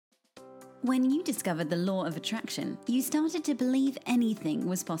When you discovered the law of attraction, you started to believe anything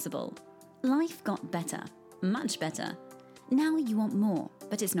was possible. Life got better, much better. Now you want more,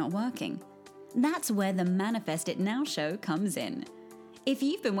 but it's not working. That's where the Manifest It Now show comes in. If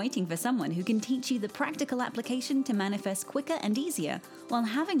you've been waiting for someone who can teach you the practical application to manifest quicker and easier while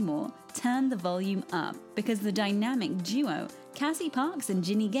having more, turn the volume up, because the dynamic duo, Cassie Parks and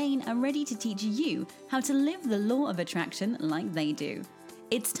Ginny Gain, are ready to teach you how to live the law of attraction like they do.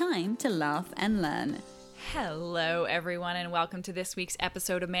 It's time to laugh and learn. Hello, everyone, and welcome to this week's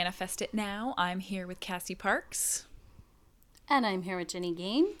episode of Manifest It Now. I'm here with Cassie Parks. And I'm here with Ginny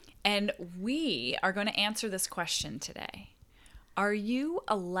Gain. And we are going to answer this question today. Are you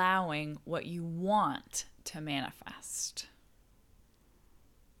allowing what you want to manifest?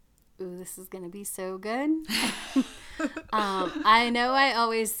 Ooh, this is going to be so good. I know I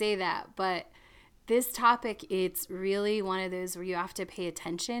always say that, but this topic, it's really one of those where you have to pay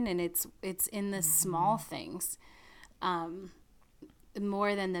attention, and it's in the small things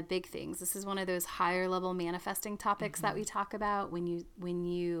more than the big things. This is one of those higher level manifesting topics that we talk about when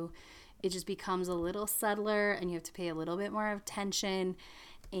you it just becomes a little subtler and you have to pay a little bit more attention,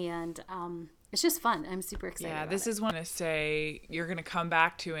 and it's just fun. I'm super excited. Yeah, this is one to say you're going to come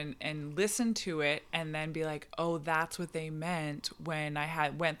back to and listen to it and then be like, oh, that's what they meant when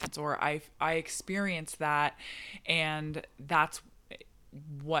I went, or I experienced that, and that's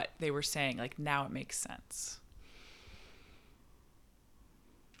what they were saying. Like, now it makes sense.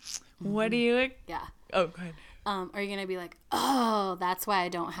 What do you? Yeah. Oh, go ahead. Are you going to be like, oh, that's why I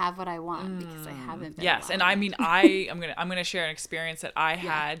don't have what I want, because I haven't been Yes, and I mean, I'm gonna share an experience that I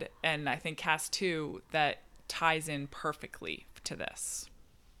had, and I think Cass too, that ties in perfectly to this.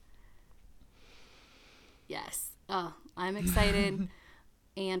 Yes. Oh, I'm excited.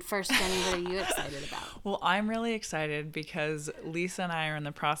 And first, Jenny, what are you excited about? Well, I'm really excited because Lisa and I are in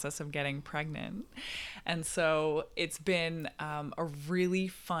the process of getting pregnant. And so it's been a really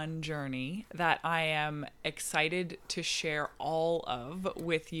fun journey that I am excited to share all of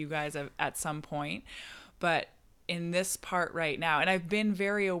with you guys at some point. But in this part right now, and I've been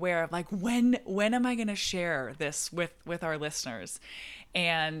very aware of like, when am I going to share this with our listeners?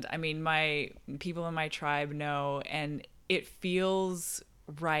 And I mean, my people in my tribe know, and it feels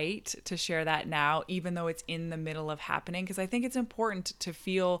right to share that now, even though it's in the middle of happening, because I think it's important to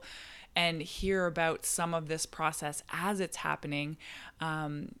feel and hear about some of this process as it's happening.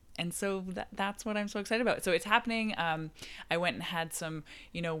 And so that's what I'm so excited about. So it's happening. I went and had some,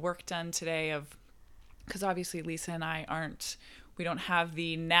 work done today because obviously Lisa and I we don't have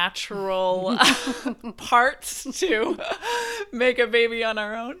the natural parts to make a baby on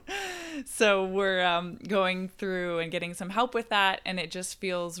our own. So we're going through and getting some help with that. And it just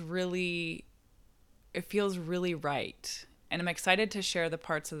feels really right. And I'm excited to share the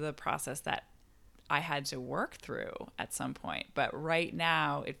parts of the process that I had to work through at some point. But right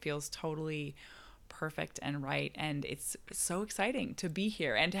now it feels totally perfect and right. And it's so exciting to be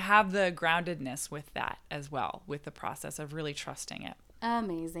here and to have the groundedness with that as well, with the process of really trusting it.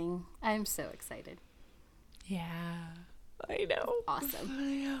 Amazing. I'm so excited. Yeah, I know.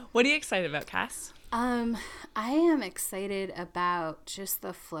 Awesome. What are you excited about, Cass? I am excited about just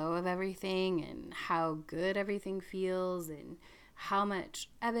the flow of everything and how good everything feels and how much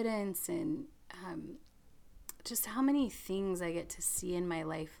evidence and just how many things I get to see in my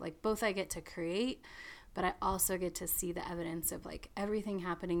life. Like, both I get to create, but I also get to see the evidence of like everything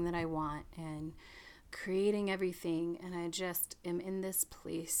happening that I want and creating everything. And I just am in this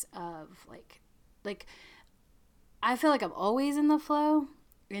place of like I feel like I'm always in the flow,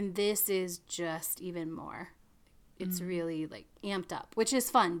 and this is just even more. It's really like amped up, which is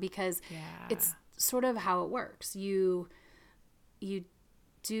fun because it's sort of how it works. You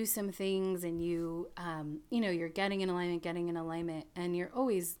do some things and you're getting in alignment, and you're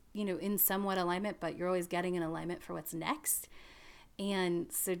always, in somewhat alignment, but you're always getting in alignment for what's next.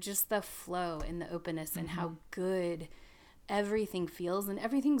 And so just the flow and the openness and how good everything feels, and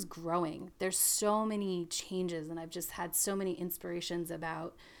everything's growing. There's so many changes, and I've just had so many inspirations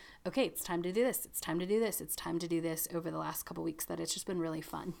about, okay, it's time to do this. It's time to do this. It's time to do this over the last couple weeks, that it's just been really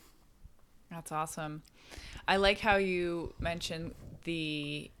fun. That's awesome. I like how you mentioned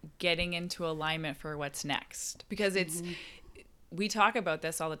the getting into alignment for what's next, because we talk about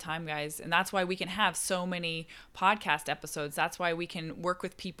this all the time, guys, and that's why we can have so many podcast episodes. That's why we can work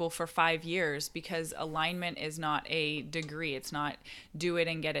with people for 5 years, because alignment is not a degree. It's not do it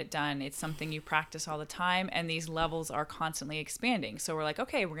and get it done. It's something you practice all the time, and these levels are constantly expanding. So we're like,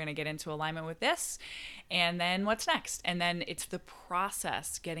 okay, we're going to get into alignment with this, and then what's next? And then it's the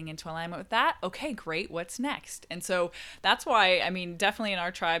process getting into alignment with that. Okay, great. What's next? And so that's why, I mean, definitely in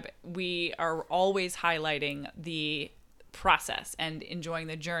our tribe, we are always highlighting the process and enjoying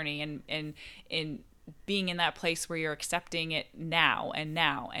the journey, and in being in that place where you're accepting it now and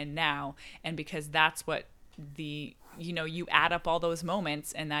now and now, and because that's what the, you know, you add up all those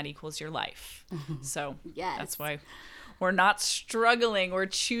moments and that equals your life. So Yes. that's why we're not struggling, we're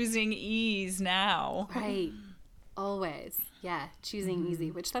choosing ease now. Right. Always. Yeah. Choosing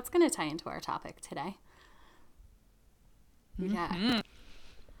easy, which that's going to tie into our topic today. Yeah.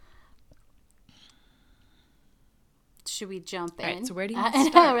 Should we jump in? All right, so where do you want to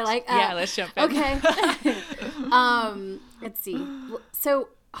start? We're like, yeah, let's jump in. Okay. Let's see. So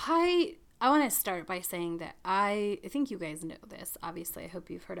I want to start by saying that I think you guys know this. Obviously, I hope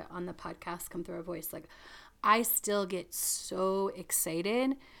you've heard it on the podcast come through our voice. Like, I still get so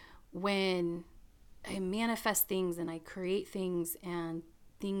excited when I manifest things and I create things and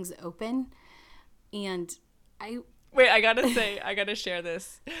things open. And Wait, I gotta share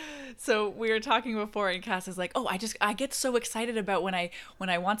this. So we were talking before, and Cass is like, "Oh, I get so excited about when I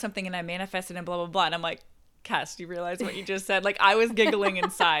want something and I manifest it and blah blah blah." And I'm like, "Cass, do you realize what you just said?" Like, I was giggling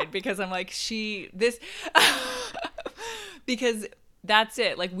inside because I'm like, because that's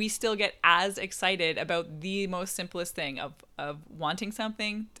it. Like, we still get as excited about the most simplest thing of wanting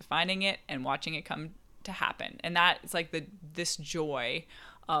something, defining it, and watching it come to happen. And that is like this joy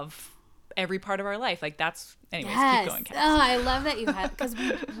of every part of our life. Like, that's, anyways, yes. Keep going, Cass. Oh, I love that you have, because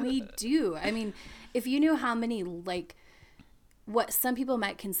we do. I mean, if you knew how many, like, what some people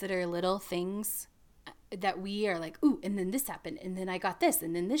might consider little things that we are like, ooh, and then this happened, and then I got this,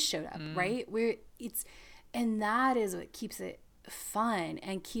 and then this showed up, right? And that is what keeps it fun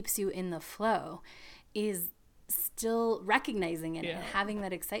and keeps you in the flow, is still recognizing it and having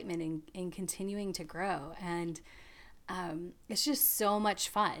that excitement and continuing to grow. And it's just so much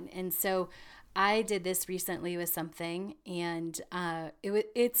fun. And so I did this recently with something, and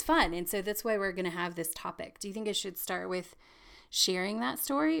it's fun. And so that's why we're going to have this topic. Do you think I should start with sharing that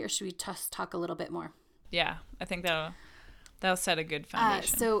story, or should we just talk a little bit more? Yeah, I think that'll set a good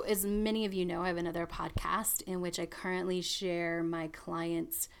foundation. So as many of you know, I have another podcast in which I currently share my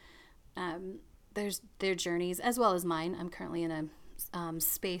clients' their journeys as well as mine. I'm currently in a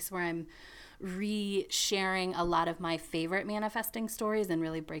space where I'm re-sharing a lot of my favorite manifesting stories and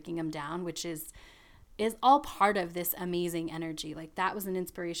really breaking them down, which is all part of this amazing energy. Like, that was an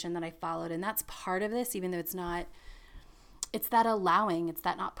inspiration that I followed, and that's part of this, even though it's that allowing, it's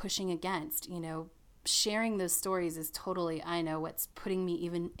that not pushing against, you know. Sharing those stories is totally, I know, what's putting me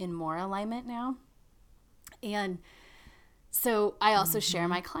even in more alignment now. And so I also share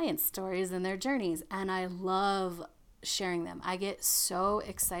my clients' stories and their journeys, and I love sharing them. I get so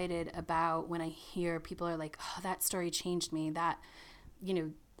excited about when I hear people are like, oh, that story changed me, that, you know,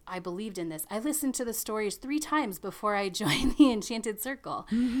 I believed in this. I listened to the stories 3 times before I joined the Enchanted Circle.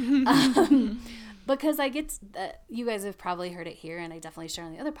 Because I get, you guys have probably heard it here, and I definitely share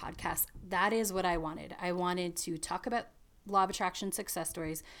on the other podcasts. That is what I wanted. I wanted to talk about law of attraction success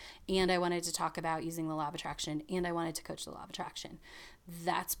stories, and I wanted to talk about using the law of attraction, and I wanted to coach the law of attraction.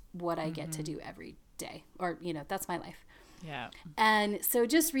 That's what I get to do every day, or, you know, that's my life. Yeah. And so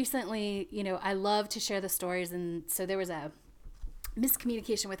just recently, you know, I love to share the stories. And so there was a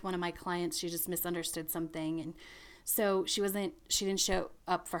miscommunication with one of my clients. She just misunderstood something. And so she didn't show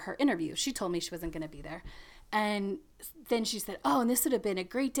up for her interview. She told me she wasn't going to be there. And then she said, oh, and this would have been a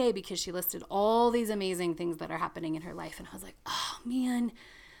great day, because she listed all these amazing things that are happening in her life. And I was like, oh man,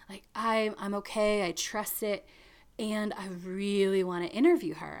 like I'm okay. I trust it. And I really want to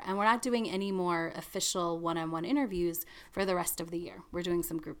interview her. And we're not doing any more official one-on-one interviews for the rest of the year. We're doing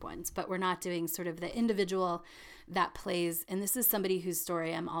some group ones, but we're not doing sort of the individual that plays. And this is somebody whose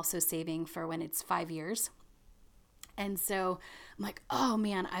story I'm also saving for when it's 5 years. And so I'm like, oh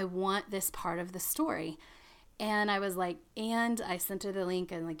man, I want this part of the story. And I was like, and I sent her the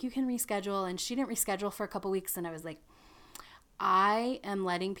link, and like, you can reschedule. And she didn't reschedule for a couple weeks. And I was like, I am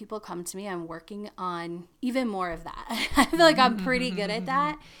letting people come to me. I'm working on even more of that. I feel like I'm pretty good at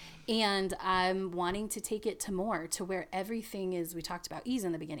that. And I'm wanting to take it to more, to where everything is, we talked about ease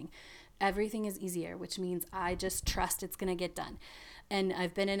in the beginning. Everything is easier, which means I just trust it's going to get done. And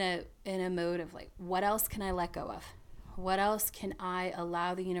I've been in a mode of like, what else can I let go of? What else can I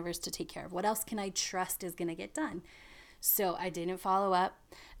allow the universe to take care of? What else can I trust is going to get done? So I didn't follow up,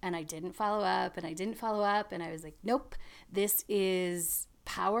 and I didn't follow up, and I didn't follow up. And I was like, nope, this is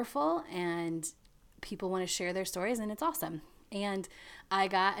powerful, and people want to share their stories, and it's awesome. And I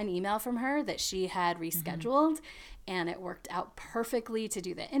got an email from her that she had rescheduled, and it worked out perfectly to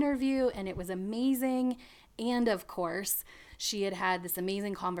do the interview, and it was amazing. And of course, she had had this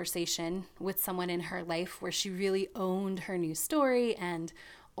amazing conversation with someone in her life where she really owned her new story and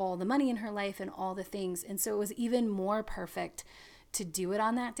all the money in her life and all the things. And so it was even more perfect to do it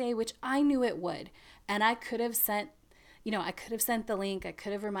on that day, which I knew it would. And I could have sent, the link, I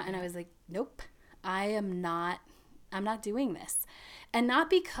could have reminded, and I was like, nope, I'm not doing this. And not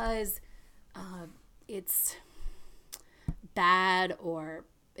because it's bad or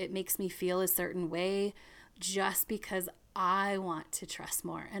it makes me feel a certain way, just because I want to trust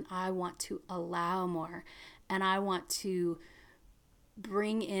more, and I want to allow more, and I want to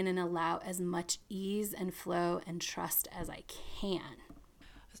bring in and allow as much ease and flow and trust as I can.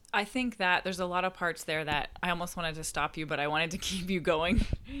 I think that there's a lot of parts there that I almost wanted to stop you, but I wanted to keep you going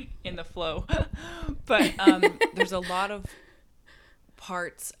in the flow. But there's a lot of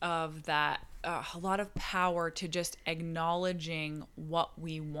parts of that, a lot of power to just acknowledging what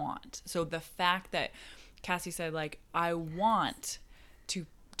we want. So the fact that Cassie said, like, I want to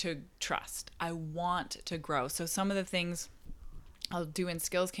trust, I want to grow. So some of the things I'll do in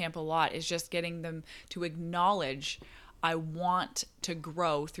Skills Camp a lot is just getting them to acknowledge, I want to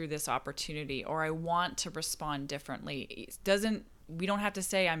grow through this opportunity, or I want to respond differently. We don't have to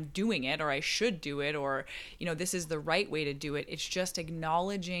say I'm doing it, or I should do it, or, this is the right way to do it. It's just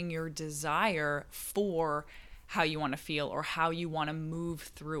acknowledging your desire for how you want to feel or how you want to move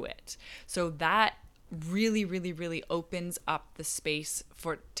through it. So that really, really, really opens up the space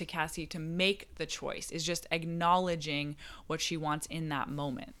to Cassie to make the choice, is just acknowledging what she wants in that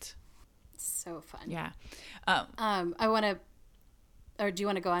moment. So fun. Yeah. I want to, or do you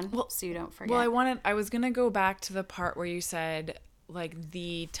want to go on so you don't forget? Well, I was going to go back to the part where you said, like,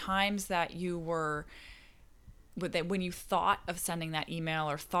 the times that you were, when you thought of sending that email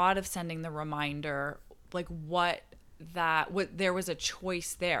or thought of sending the reminder, like there was a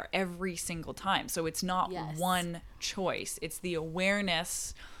choice there every single time. So it's not one choice. It's the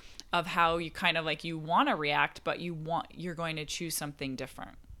awareness of how you kind of like, you want to react, but you're going to choose something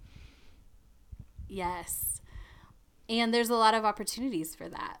different. Yes. And there's a lot of opportunities for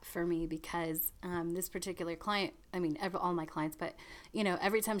that for me, because this particular client, all my clients, but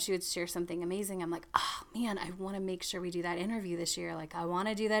every time she would share something amazing, I'm like, oh man, I want to make sure we do that interview this year. Like, I want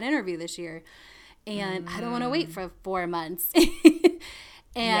to do that interview this year. And I don't want to wait for 4 months.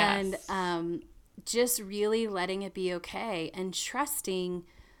 And just really letting it be okay and trusting,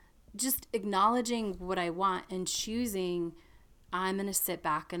 just acknowledging what I want and choosing, I'm going to sit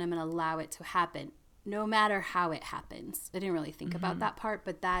back and I'm going to allow it to happen, no matter how it happens. I didn't really think about that part,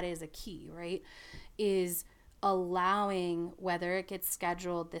 but that is a key, right? Is allowing, whether it gets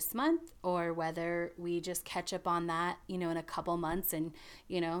scheduled this month or whether we just catch up on that, in a couple months, and,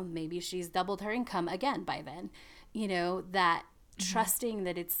 maybe she's doubled her income again by then, that trusting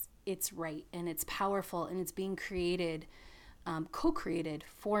that it's right and it's powerful and it's being created, co-created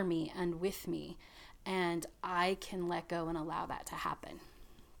for me and with me, and I can let go and allow that to happen.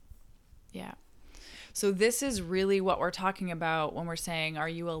 Yeah. So this is really what we're talking about when we're saying, are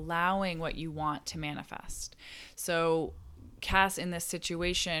you allowing what you want to manifest? So Cass in this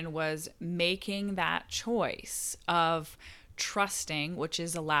situation was making that choice of trusting, which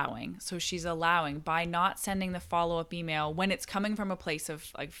is allowing. So she's allowing by not sending the follow-up email when it's coming from a place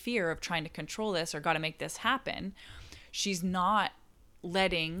of like fear of trying to control this or got to make this happen. She's not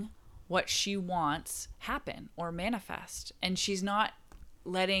letting what she wants happen or manifest. And she's not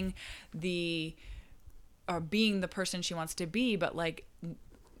letting being the person she wants to be, but like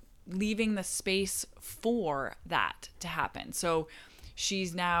leaving the space for that to happen. So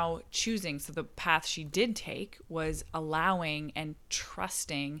she's now choosing. So the path she did take was allowing and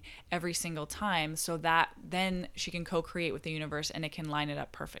trusting every single time, so that then she can co-create with the universe and it can line it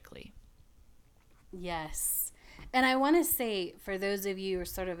up perfectly. Yes. And I want to say, for those of you who are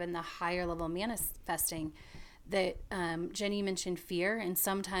sort of in the higher level manifesting, that Jenny mentioned fear, and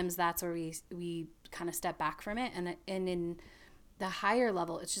sometimes that's where we kind of step back from it. And in the higher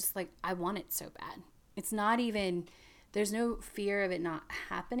level, it's just like, I want it so bad. It's not even, there's no fear of it not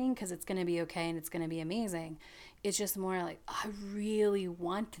happening, because it's going to be okay and it's going to be amazing. It's just more like, oh, I really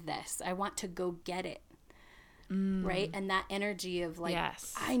want this. I want to go get it. Right? And that energy of like,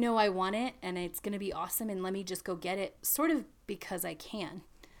 yes, I know I want it and it's going to be awesome, and let me just go get it, sort of because I can.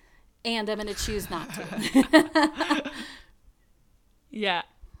 And I'm going to choose not to. Yeah.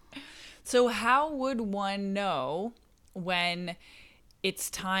 So how would one know when it's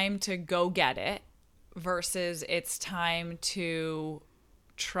time to go get it versus it's time to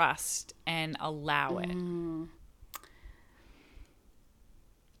trust and allow it.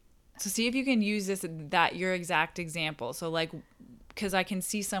 So see if you can use your exact example. So like, because I can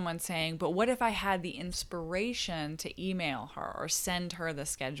see someone saying, but what if I had the inspiration to email her or send her the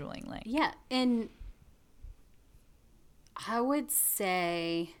scheduling link? Yeah. And I would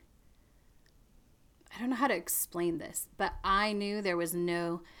say, I don't know how to explain this, but I knew there was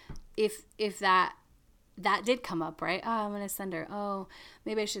no, if that did come up, right? Oh, I'm going to send her. Oh,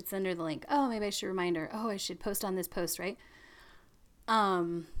 maybe I should send her the link. Oh, maybe I should remind her. Oh, I should post on this post, right?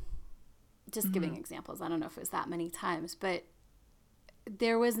 Just giving examples. I don't know if it was that many times, but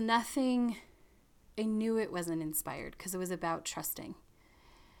there was nothing. I knew it wasn't inspired because it was about trusting.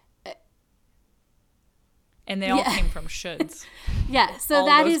 And they all came from shoulds. Yeah. So All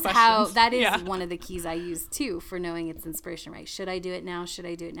that those is questions. that is Yeah. one of the keys I use too for knowing it's inspiration, right? Should I do it now? Should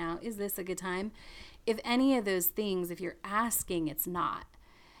I do it now? Is this a good time? If any of those things, if you're asking, it's not.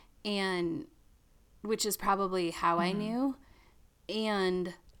 And which is probably how I knew.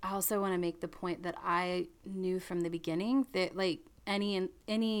 And I also want to make the point that I knew from the beginning that like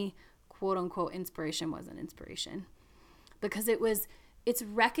any quote unquote inspiration wasn't inspiration, because it's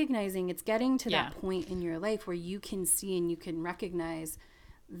recognizing, it's getting to that point in your life where you can see and you can recognize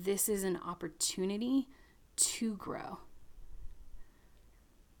this is an opportunity to grow.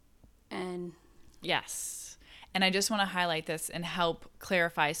 And Yes. And I just want to highlight this and help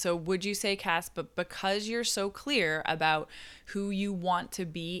clarify. So would you say, Cass, but because you're so clear about who you want to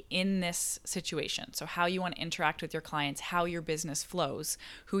be in this situation, so how you want to interact with your clients, how your business flows,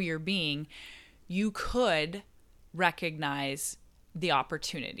 who you're being, you could recognize the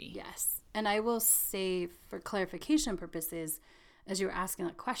opportunity. yes. And I will say, for clarification purposes, as you were asking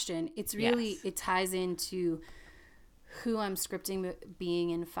that question, it's really, it ties into who I'm scripting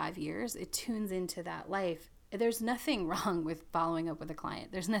being in 5 years. It tunes into that life. There's nothing wrong with following up with a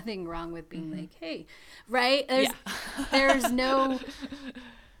client. There's nothing wrong with being like, hey, right? There's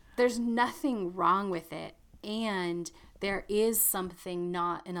nothing wrong with it. And there is something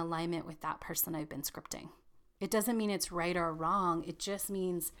not in alignment with that person I've been scripting. It doesn't mean it's right or wrong. It just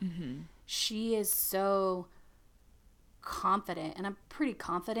means she is so confident, and I'm pretty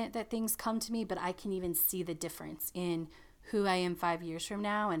confident that things come to me, but I can even see the difference in who I am 5 years from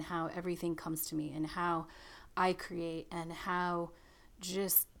now and how everything comes to me and how I create and how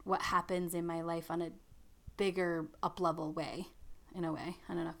just what happens in my life on a bigger up-level way, in a way.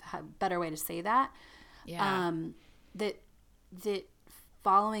 I don't know if I have a better way to say that. Yeah. That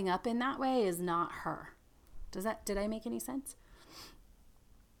following up in that way is not her. Did I make any sense?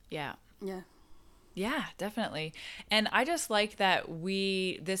 Yeah. Yeah. Yeah, definitely. And I just like that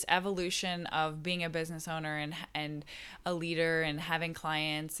this evolution of being a business owner and a leader and having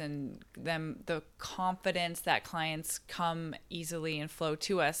clients and the confidence that clients come easily and flow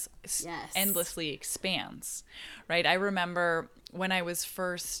to us endlessly expands, right? I remember when I was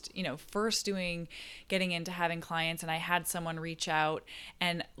first getting into having clients, and I had someone reach out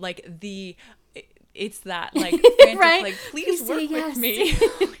and like it's that like frantic, right? like please work with me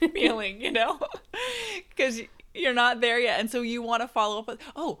feeling, because you're not there yet, and so you want to follow up with,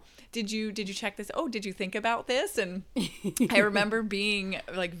 oh, did you check this? Oh, did you think about this? And I remember being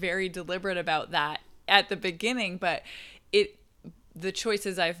like very deliberate about that at the beginning, but the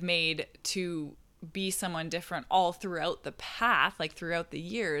choices I've made to be someone different all throughout the path, like throughout the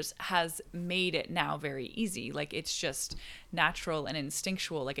years, has made it now very easy. Like it's just natural and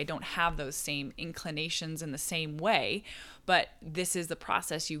instinctual. Like I don't have those same inclinations in the same way, but this is the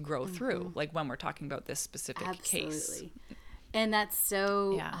process you grow through. Like when we're talking about this specific case. And that's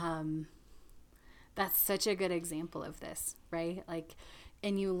so, that's such a good example of this, right? Like,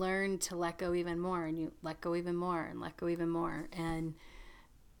 and you learn to let go even more, and you let go even more and let go even more. And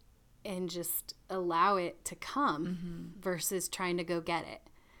just allow it to come versus trying to go get it.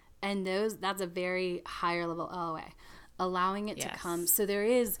 And that's a very higher level OA, allowing it to come. So there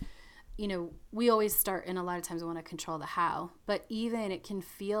is, we always start, and a lot of times we want to control the how, but even it can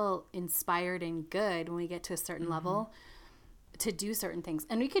feel inspired and good when we get to a certain level to do certain things,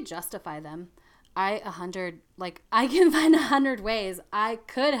 and we could justify them. I can find 100 ways I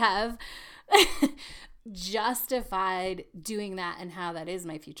could have justified doing that and how that is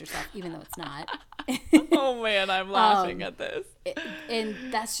my future self, even though it's not. Oh man, I'm laughing at this. And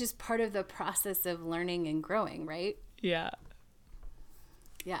that's just part of the process of learning and growing, right? Yeah.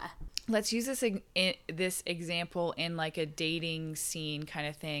 Yeah. Let's use this example in like a dating scene kind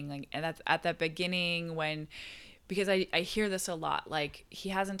of thing. Like, and that's at the beginning when because I hear this a lot, like, he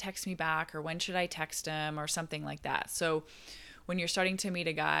hasn't texted me back, or when should I text him, or something like that. So when you're starting to meet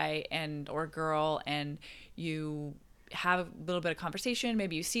a guy or a girl, and you have a little bit of conversation,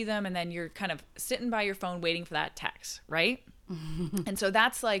 maybe you see them, and then you're kind of sitting by your phone waiting for that text, right? And so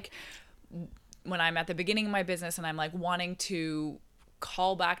that's like when I'm at the beginning of my business and I'm like wanting to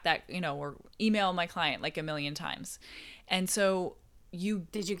call back that, or email my client like a million times. And so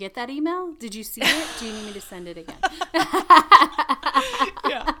did you get that email? Did you see it? Do you need me to send it again?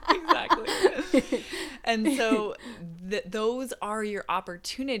 Yeah, exactly. And so those are your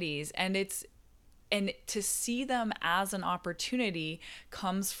opportunities, and to see them as an opportunity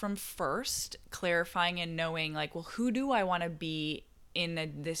comes from first clarifying and knowing, like, well, who do I want to be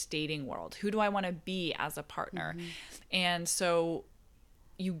in this dating world? Who do I want to be as a partner? Mm-hmm. And so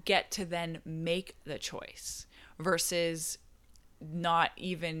you get to then make the choice versus not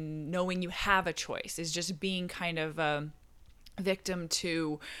even knowing you have a choice, is just being kind of a victim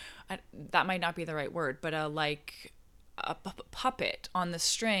to, that might not be the right word, but a puppet on the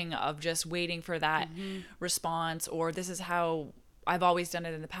string of just waiting for that response, or this is how I've always done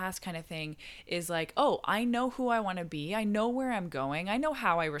it in the past kind of thing, is like, oh, I know who I want to be. I know where I'm going. I know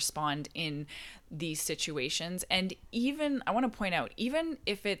how I respond in these situations. And even, I want to point out, even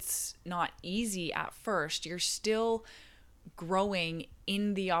if it's not easy at first, you're still growing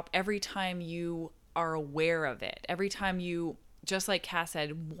in every time you are aware of it. Every time you, just like Cass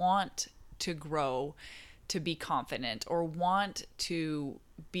said, want to grow, to be confident, or want to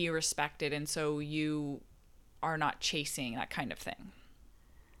be respected, and so you are not chasing that kind of thing.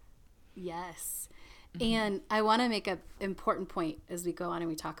 Yes. Mm-hmm. And I want to make an important point as we go on and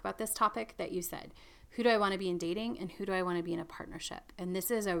we talk about this topic that you said. Who do I want to be in dating, and who do I want to be in a partnership? And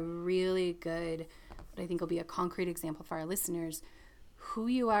this is a really good, what I think will be a concrete example for our listeners. Who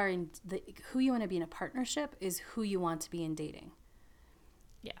you want to be in a partnership is who you want to be in dating.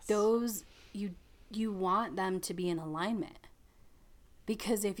 Yes. Those, you want them to be in alignment.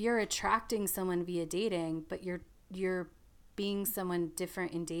 Because if you're attracting someone via dating, but you're being someone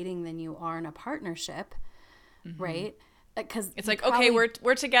different in dating than you are in a partnership, right? Because it's like, okay,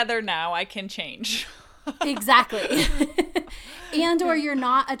 we're together now, I can change. Exactly. And or you're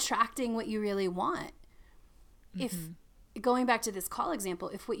not attracting what you really want. If going back to this call example,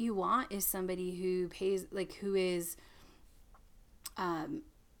 if what you want is somebody who pays, like, who is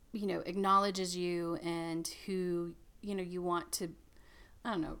acknowledges you, and who, you want to,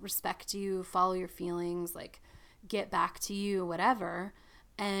 I don't know, respect you, follow your feelings, like, get back to you, whatever,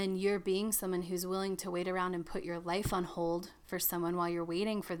 and you're being someone who's willing to wait around and put your life on hold for someone while you're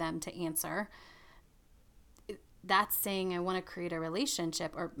waiting for them to answer, that's saying I want to create a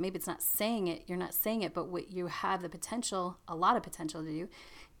relationship. Or maybe it's not saying it, you're not saying it, but what you have a lot of potential to do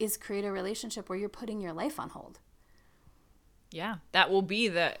is create a relationship where you're putting your life on hold. Yeah, that will be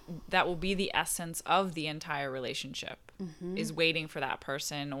the essence of the entire relationship, is waiting for that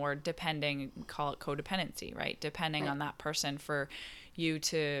person, or call it codependency, right? Depending on that person for you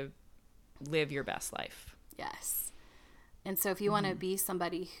to live your best life. Yes. And so if you want to be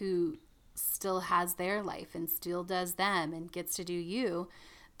somebody who still has their life and still does them and gets to do you,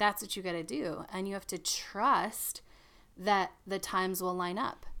 that's what you got to do. And you have to trust that the times will line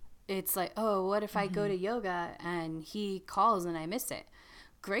up. It's like, oh, what if I go to yoga and he calls and I miss it?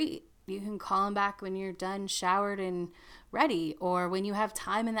 Great. You can call him back when you're done, showered, and ready, or when you have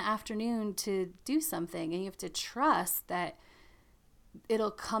time in the afternoon to do something. And you have to trust that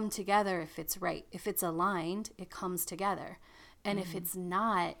it'll come together if it's right. If it's aligned, it comes together. And if it's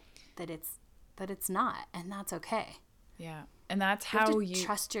not, that it's not. And that's okay. Yeah. And that's how you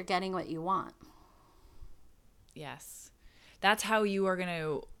trust you're getting what you want. Yes. That's how you are going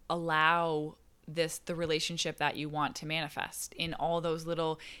to allow the relationship that you want to manifest, in all those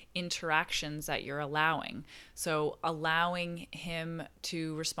little interactions that you're allowing. So allowing him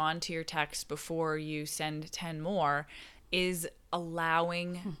to respond to your text before you send 10 more is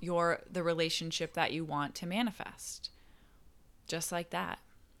allowing the relationship that you want to manifest. Just like that.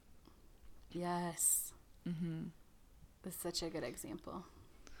 Yes. That's such a good example.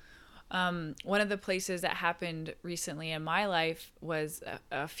 One of the places that happened recently in my life was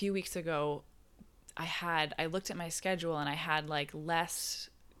a few weeks ago. I looked at my schedule and I had like less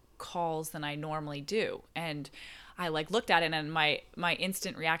calls than I normally do. And I looked at it, and my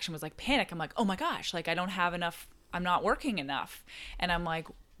instant reaction was like panic. I'm like, oh my gosh, I don't have enough. I'm not working enough. And I'm like,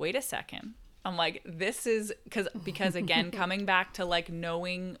 wait a second. I'm like, this is because again, coming back to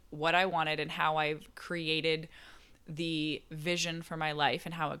knowing what I wanted and how I've created the vision for my life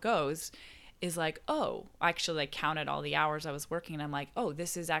and how it goes, is like, oh, actually I counted all the hours I was working and I'm like, oh,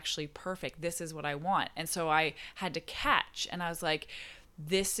 this is actually perfect. This is what I want. And so I had to catch, and I was like,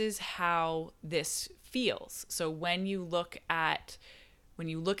 this is how this feels. So when you look at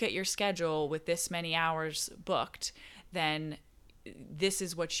your schedule with this many hours booked, then this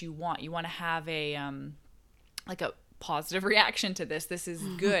is what you want. You want to have a like a positive reaction to this. This is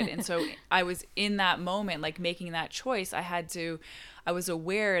good. And so I was in that moment, like making that choice. I was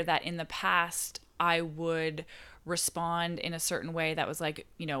aware that in the past I would respond in a certain way that was like,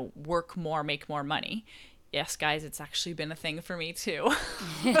 work more, make more money. Yes, guys, it's actually been a thing for me too.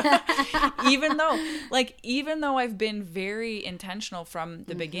 even though I've been very intentional from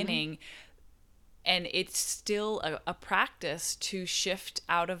the beginning, and it's still a practice to shift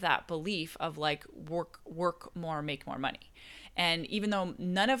out of that belief of like work more, make more money. And even though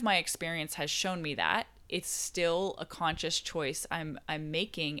none of my experience has shown me that, it's still a conscious choice I'm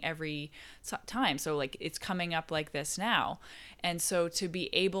making every time. So like it's coming up like this now. And so to be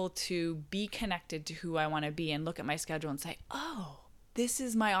able to be connected to who I want to be and look at my schedule and say, oh, this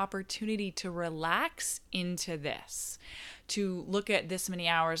is my opportunity to relax into this, to look at this many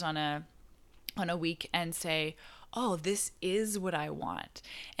hours on a week and say, oh, this is what I want.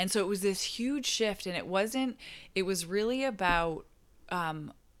 And so it was this huge shift, and it was really about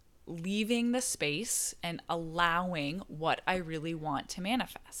leaving the space and allowing what I really want to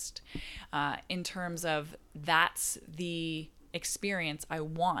manifest, in terms of that's the experience I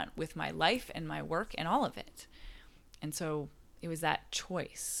want with my life and my work and all of it. And so it was that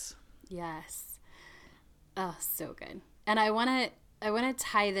choice. Yes. Oh, so good. And I want to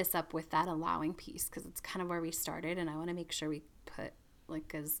tie this up with that allowing piece, because it's kind of where we started, and I want to make sure we put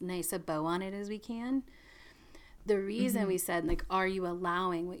like as nice a bow on it as we can. The reason we said, like, are you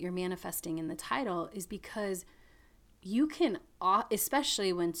allowing what you're manifesting in the title, is because you can,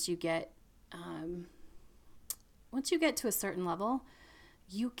 especially once you get to a certain level,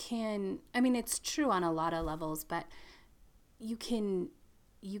 you can, I mean, it's true on a lot of levels, but you can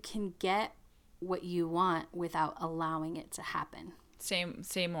get what you want without allowing it to happen.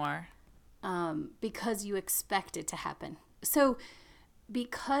 Say more. Because you expect it to happen. So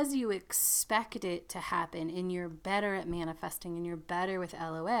because you expect it to happen and you're better at manifesting and you're better with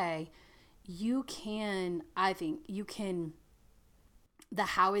LOA, you can, I think, the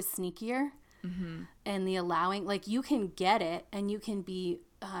how is sneakier, and the allowing, like you can get it and you can be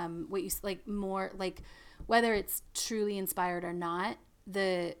more like, whether it's truly inspired or not,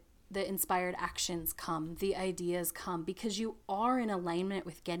 the inspired actions come, the ideas come, because you are in alignment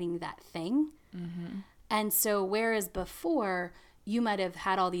with getting that thing. And so whereas before you might have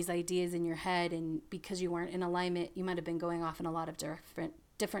had all these ideas in your head, and because you weren't in alignment, you might have been going off in a lot of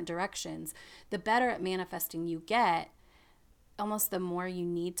different directions. The better at manifesting you get, almost the more you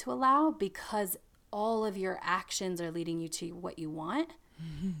need to allow, because all of your actions are leading you to what you want.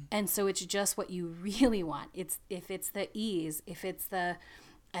 And so it's just what you really want. If it's the ease, if it's the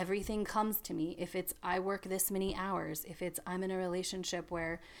everything comes to me, if it's I work this many hours, if it's I'm in a relationship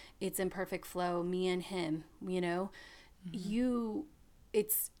where it's in perfect flow, me and him, you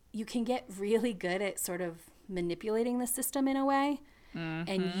can get really good at sort of manipulating the system in a way.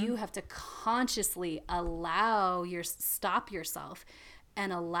 And you have to consciously stop yourself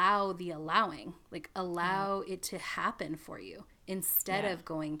and allow the allowing, like allow it to happen for you instead of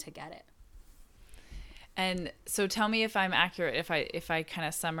going to get it. And so tell me if I'm accurate, if I kind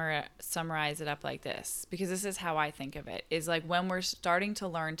of summarize it up like this, because this is how I think of it, is like when we're starting to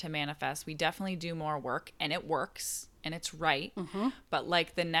learn to manifest, we definitely do more work, and it works and it's right. But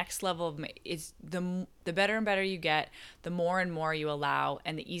like the next level is the better and better you get, the more and more you allow,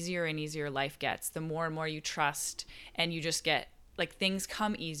 and the easier and easier life gets, the more and more you trust, and you just get like things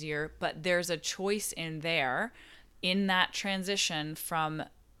come easier. But there's a choice in that transition from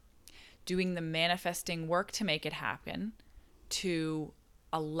doing the manifesting work to make it happen to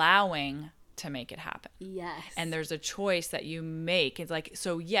allowing to make it happen. Yes. And there's a choice that you make. It's like,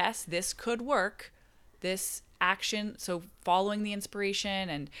 so yes, this could work, this action. So following the inspiration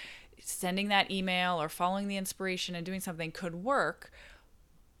and sending that email or following the inspiration and doing something could work.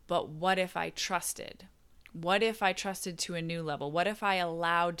 But what if I trusted? What if I trusted to a new level? What if I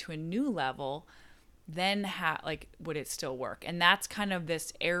allowed to a new level? Then would it still work? And that's kind of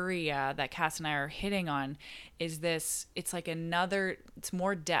this area that Cass and I are hitting on, is this, it's like it's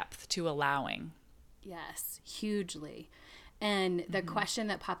more depth to allowing. Yes, hugely. And the question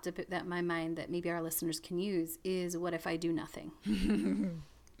that popped up in my mind that maybe our listeners can use is, what if I do nothing?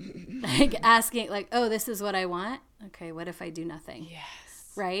 Like asking, like, oh, this is what I want. Okay, what if I do nothing?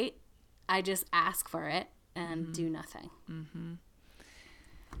 Yes. Right? I just ask for it and do nothing.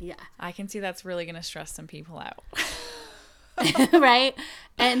 Yeah. I can see that's really going to stress some people out. Right?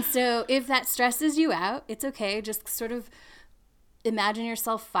 And so if that stresses you out, it's okay. Just sort of imagine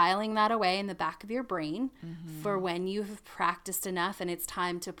yourself filing that away in the back of your brain for when you've practiced enough and it's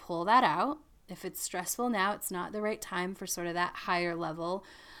time to pull that out. If it's stressful now, it's not the right time for sort of that higher level.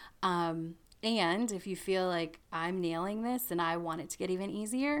 And if you feel like I'm nailing this and I want it to get even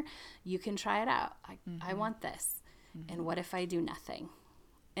easier, you can try it out. I want this. And what if I do nothing?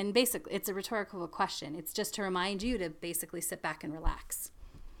 And basically, it's a rhetorical question. It's just to remind you to basically sit back and relax.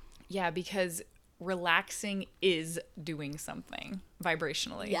 Yeah, because relaxing is doing something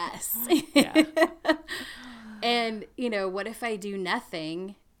vibrationally. Yes. Yeah. And, you know, what if I do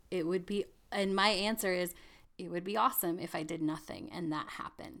nothing? It would be, and my answer is, it would be awesome if I did nothing and that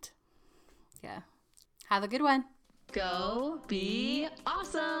happened. Yeah. Have a good one. Go be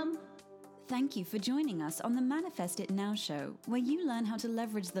awesome. Thank you for joining us on the Manifest It Now show, where you learn how to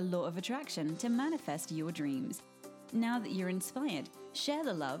leverage the law of attraction to manifest your dreams. Now that you're inspired, share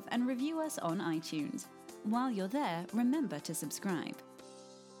the love and review us on iTunes. While you're there, remember to subscribe.